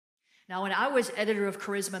Now, when I was editor of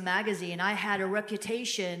Charisma magazine, I had a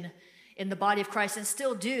reputation in the body of Christ, and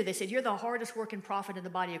still do. They said, you're the hardest working prophet in the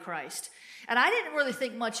body of Christ. And I didn't really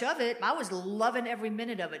think much of it. I was loving every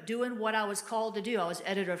minute of it, doing what I was called to do. I was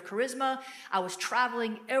editor of Charisma. I was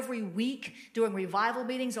traveling every week doing revival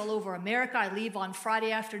meetings all over America. I leave on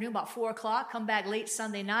Friday afternoon about 4 o'clock, come back late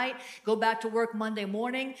Sunday night, go back to work Monday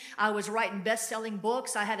morning. I was writing best-selling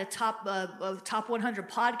books. I had a top 100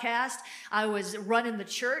 podcast. I was running the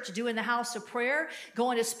church, doing the house of prayer,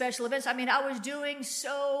 going to special events. I mean, I was doing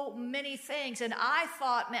so many things, and I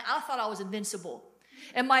thought I was invincible.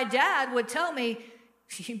 And my dad would tell me,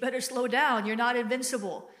 you better slow down, you're not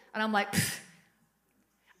invincible. And I'm like,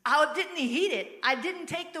 I didn't heed it. I didn't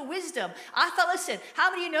take the wisdom. I thought, listen, how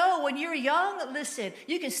many of you know when you're young, listen,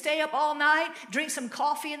 you can stay up all night, drink some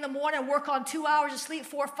coffee in the morning, work on 2 hours of sleep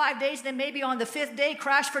 4 or 5 days, and then maybe on the 5th day,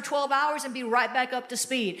 crash for 12 hours and be right back up to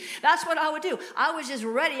speed. That's what I would do. I was just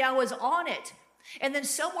ready. I was on it. And then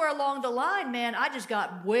somewhere along the line, man, I just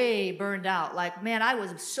got way burned out. Like, man, I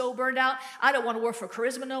was so burned out. I don't want to work for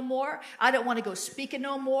Charisma no more. I don't want to go speaking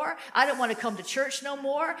no more. I don't want to come to church no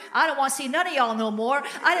more. I don't want to see none of y'all no more.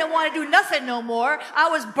 I didn't want to do nothing no more. I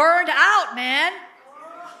was burned out, man.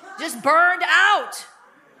 Just burned out.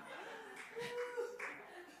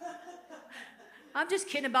 I'm just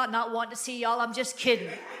kidding about not wanting to see y'all. I'm just kidding.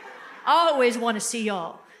 I always want to see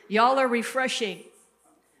y'all. Y'all are refreshing.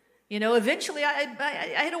 You know, eventually I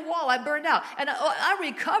hit a wall. I burned out. And I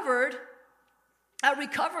recovered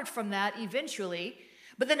from that eventually.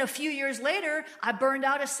 But then a few years later, I burned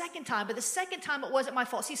out a second time. But the second time, it wasn't my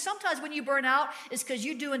fault. See, sometimes when you burn out, it's because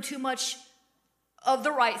you're doing too much of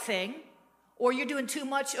the right thing, or you're doing too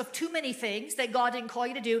much of too many things that God didn't call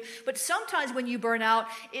you to do. But sometimes when you burn out,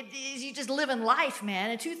 you just living life,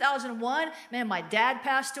 man. In 2001, man, my dad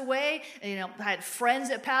passed away. You know, I had friends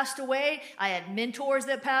that passed away. I had mentors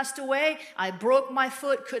that passed away. I broke my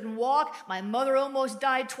foot, couldn't walk. My mother almost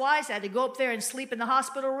died twice. I had to go up there and sleep in the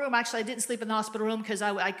hospital room. Actually, I didn't sleep in the hospital room because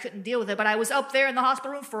I couldn't deal with it. But I was up there in the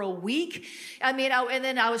hospital room for a week. I mean, and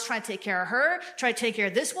then I was trying to take care of her, try to take care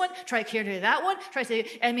of this one, try to take care of that one.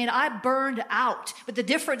 I burned out. But the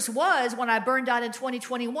difference was when I burned out in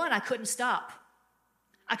 2021, I couldn't stop.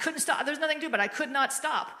 There's nothing to do, but I could not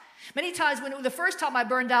stop. Many times when the first time I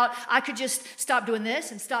burned out, I could just stop doing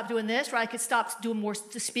this and stop doing this, or I could stop doing more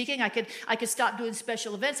speaking. I could stop doing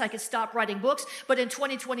special events. I could stop writing books. But in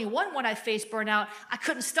 2021, when I faced burnout, I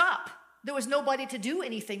couldn't stop. There was nobody to do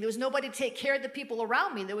anything. There was nobody to take care of the people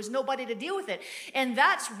around me. There was nobody to deal with it. And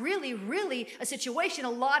that's really, really a situation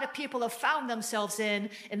a lot of people have found themselves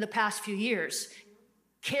in the past few years.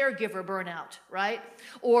 Caregiver burnout, right?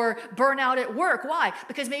 Or burnout at work. Why?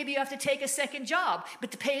 Because maybe you have to take a second job,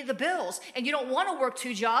 but to pay the bills. And you don't want to work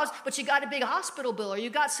 2 jobs, but you got a big hospital bill, or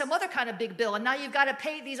you got some other kind of big bill. And now you've got to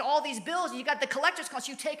pay all these bills, and you got the collector's costs.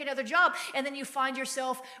 You take another job, and then you find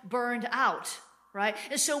yourself burned out. Right?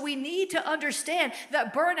 And so we need to understand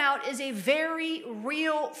that burnout is a very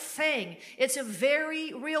real thing. It's a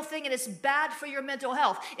very real thing, and it's bad for your mental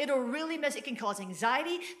health. It'll really mess. It can cause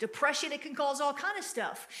anxiety, depression. It can cause all kind of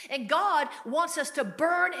stuff. And God wants us to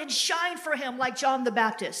burn and shine for him like John the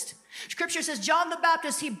Baptist. Scripture says John the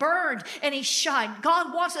Baptist, he burned and he shined.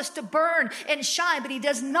 God wants us to burn and shine, but he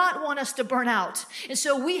does not want us to burn out. And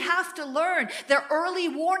so we have to learn the early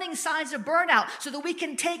warning signs of burnout so that we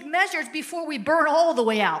can take measures before we burn all the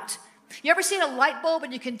way out. You ever seen a light bulb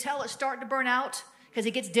and you can tell it's starting to burn out because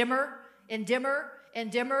it gets dimmer and dimmer and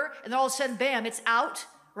dimmer, and then all of a sudden, bam, it's out?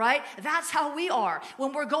 Right? That's how we are.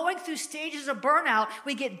 When we're going through stages of burnout,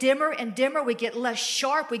 we get dimmer and dimmer. We get less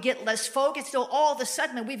sharp. We get less focused. So all of a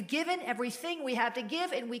sudden, we've given everything we have to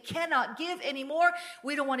give, and we cannot give anymore.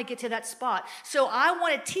 We don't want to get to that spot. So I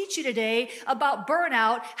want to teach you today about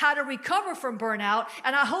burnout, how to recover from burnout.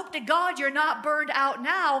 And I hope to God you're not burned out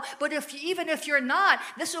now. But even if you're not,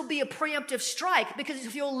 this will be a preemptive strike. Because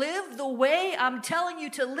if you'll live the way I'm telling you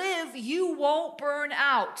to live, you won't burn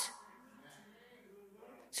out.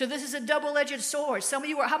 So this is a double-edged sword. How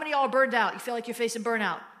many of y'all are burned out? You feel like you're facing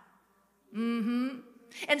burnout? And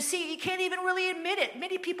see, you can't even really admit it.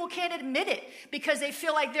 Many people can't admit it because they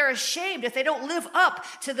feel like they're ashamed if they don't live up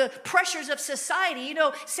to the pressures of society. You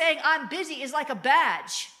know, saying I'm busy is like a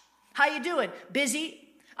badge. How you doing? Busy?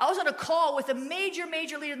 I was on a call with a major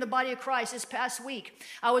leader in the body of Christ this past week.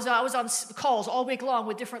 I was on calls all week long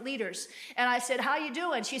with different leaders. And I said, how you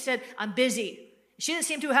doing? She said, I'm busy. She didn't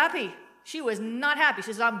seem too happy. She was not happy.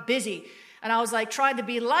 She says, I'm busy. And I was like trying to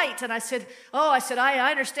be light. And I said,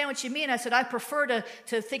 I understand what you mean. I said, I prefer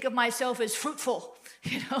to think of myself as fruitful.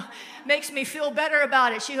 You know, makes me feel better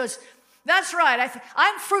about it. She goes, That's right.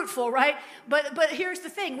 I'm fruitful, right? But here's the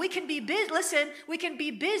thing. We can be busy. Listen, we can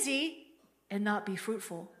be busy and not be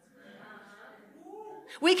fruitful.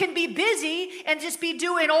 We can be busy and just be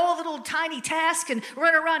doing all little tiny tasks and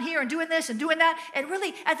running around here and doing this and doing that. And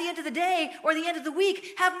really, at the end of the day or the end of the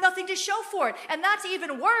week, have nothing to show for it. And that's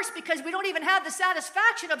even worse because we don't even have the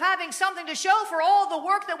satisfaction of having something to show for all the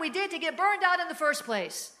work that we did to get burned out in the first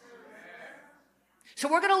place.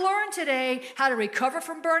 So we're going to learn today how to recover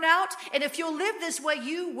from burnout. And if you'll live this way,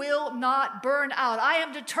 you will not burn out. I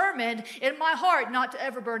am determined in my heart not to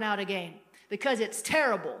ever burn out again because it's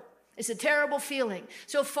terrible. It's a terrible feeling.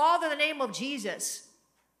 So, Father, in the name of Jesus,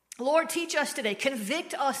 Lord, teach us today.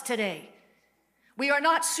 Convict us today. We are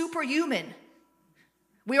not superhuman.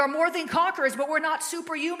 We are more than conquerors, but we're not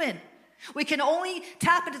superhuman. We can only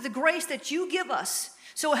tap into the grace that you give us.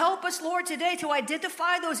 So help us, Lord, today to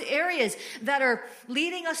identify those areas that are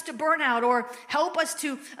leading us to burnout, or help us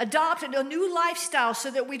to adopt a new lifestyle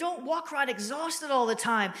so that we don't walk around exhausted all the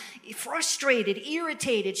time, frustrated,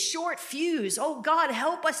 irritated, short fuse. Oh, God,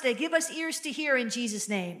 help us to give us ears to hear in Jesus'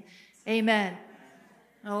 name. Amen.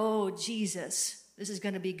 Oh, Jesus, this is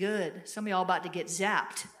going to be good. Some of y'all about to get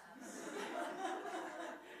zapped.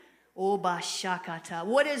 Oh, bashakata.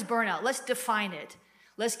 What is burnout? Let's define it.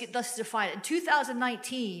 Let's define it. In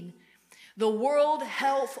 2019, the World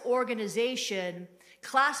Health Organization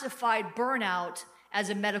classified burnout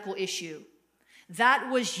as a medical issue. That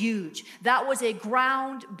was huge. That was a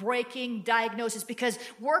groundbreaking diagnosis because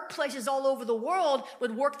workplaces all over the world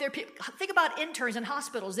would work their people. Think about interns in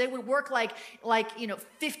hospitals. They would work like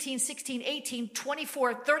 15, 16, 18,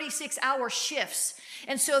 24, 36-hour shifts.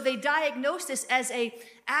 And so they diagnosed this as a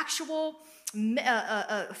actual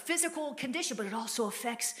physical condition, but it also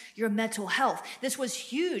affects your mental health. This was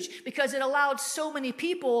huge because it allowed so many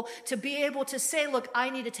people to be able to say, look, I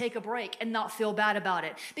need to take a break and not feel bad about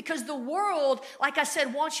it. Because the world, like I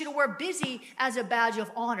said, wants you to wear busy as a badge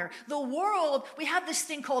of honor. The world, we have this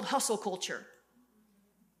thing called hustle culture.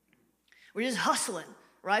 We're just hustling,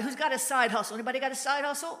 right? Who's got a side hustle? Anybody got a side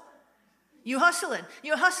hustle? You're hustling.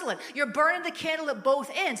 You're burning the candle at both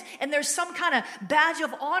ends. And there's some kind of badge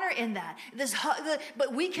of honor in that.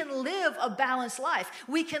 But we can live a balanced life.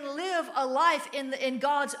 We can live a life in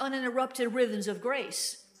God's uninterrupted rhythms of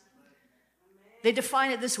grace. They define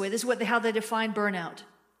it this way. This is how they define burnout.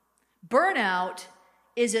 Burnout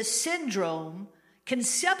is a syndrome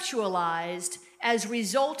conceptualized as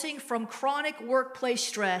resulting from chronic workplace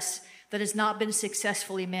stress that has not been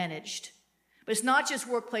successfully managed. But it's not just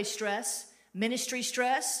workplace stress. Ministry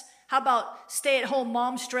stress. How about stay-at-home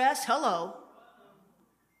mom stress? Hello.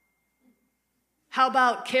 How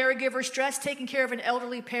about caregiver stress, taking care of an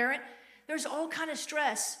elderly parent? There's all kind of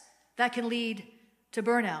stress that can lead to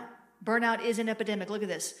burnout. Burnout is an epidemic. Look at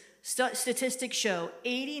this. Statistics show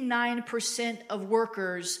 89% of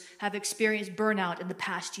workers have experienced burnout in the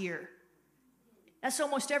past year. That's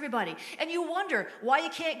almost everybody. And you wonder why you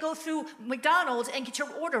can't go through McDonald's and get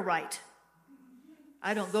your order right.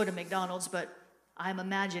 I don't go to McDonald's, but I'm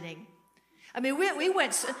imagining. I mean, we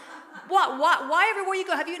went, why everywhere you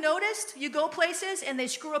go? Have you noticed? You go places and they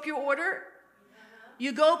screw up your order?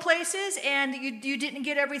 You go places and you didn't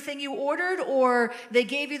get everything you ordered, or they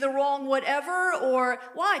gave you the wrong whatever, or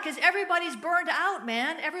why? Because everybody's burned out,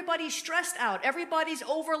 man. Everybody's stressed out. Everybody's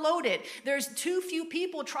overloaded. There's too few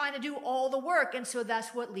people trying to do all the work, and so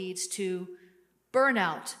that's what leads to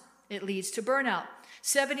burnout. It leads to burnout.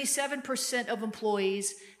 77% of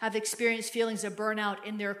employees have experienced feelings of burnout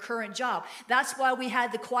in their current job. That's why we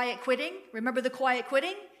had the quiet quitting. Remember the quiet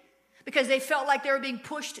quitting? Because they felt like they were being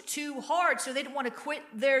pushed too hard, so they didn't want to quit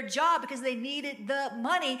their job because they needed the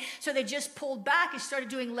money, so they just pulled back and started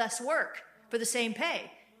doing less work for the same pay.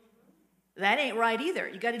 That ain't right either.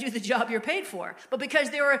 You got to do the job you're paid for. But because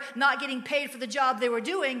they were not getting paid for the job they were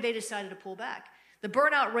doing, they decided to pull back. The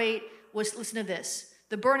burnout rate was, listen to this,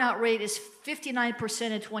 the burnout rate is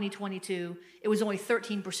 59% in 2022. It was only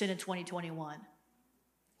 13% in 2021.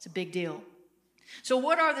 It's a big deal. So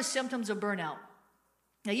what are the symptoms of burnout?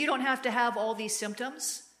 Now, you don't have to have all these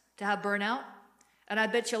symptoms to have burnout. And I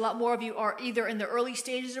bet you a lot more of you are either in the early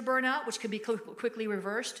stages of burnout, which can be quickly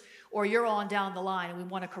reversed, or you're on down the line and we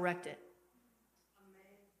want to correct it.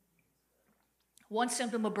 One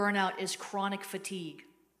symptom of burnout is chronic fatigue.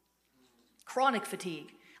 Chronic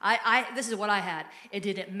fatigue. This is what I had. It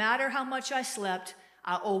didn't matter how much I slept.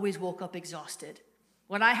 I always woke up exhausted.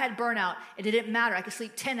 When I had burnout, it didn't matter. I could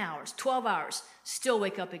sleep 10 hours, 12 hours, still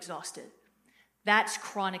wake up exhausted. That's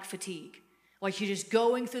chronic fatigue. Like you're just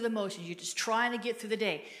going through the motions. You're just trying to get through the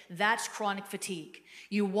day. That's chronic fatigue.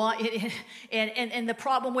 You want it, and the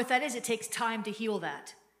problem with that is it takes time to heal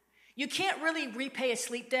that. You can't really repay a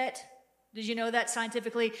sleep debt Did you know that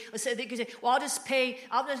scientifically? Let's say, they could say, well, I'm just going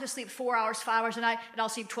to sleep 4 hours, 5 hours a night, and I'll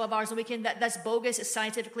sleep 12 hours a weekend. That's bogus. It's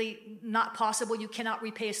scientifically not possible. You cannot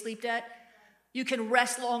repay a sleep debt. You can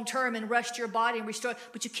rest long term and rest your body and restore,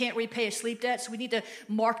 but you can't repay a sleep debt. So we need to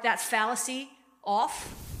mark that fallacy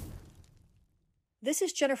off. This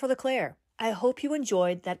is Jennifer LeClaire. I hope you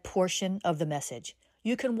enjoyed that portion of the message.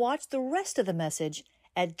 You can watch the rest of the message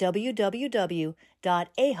at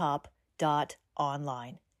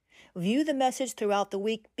www.ahop.online. View the message throughout the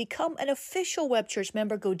week. Become an official Web Church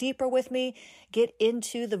member. Go deeper with me. Get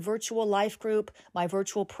into the virtual life group, my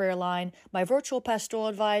virtual prayer line, my virtual pastoral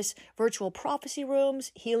advice, virtual prophecy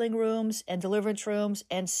rooms, healing rooms, and deliverance rooms,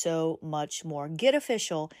 and so much more. Get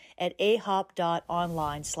official at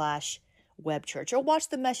ahop.online/webchurch or watch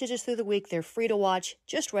the messages through the week. They're free to watch.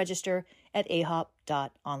 Just register at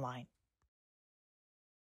ahop.online.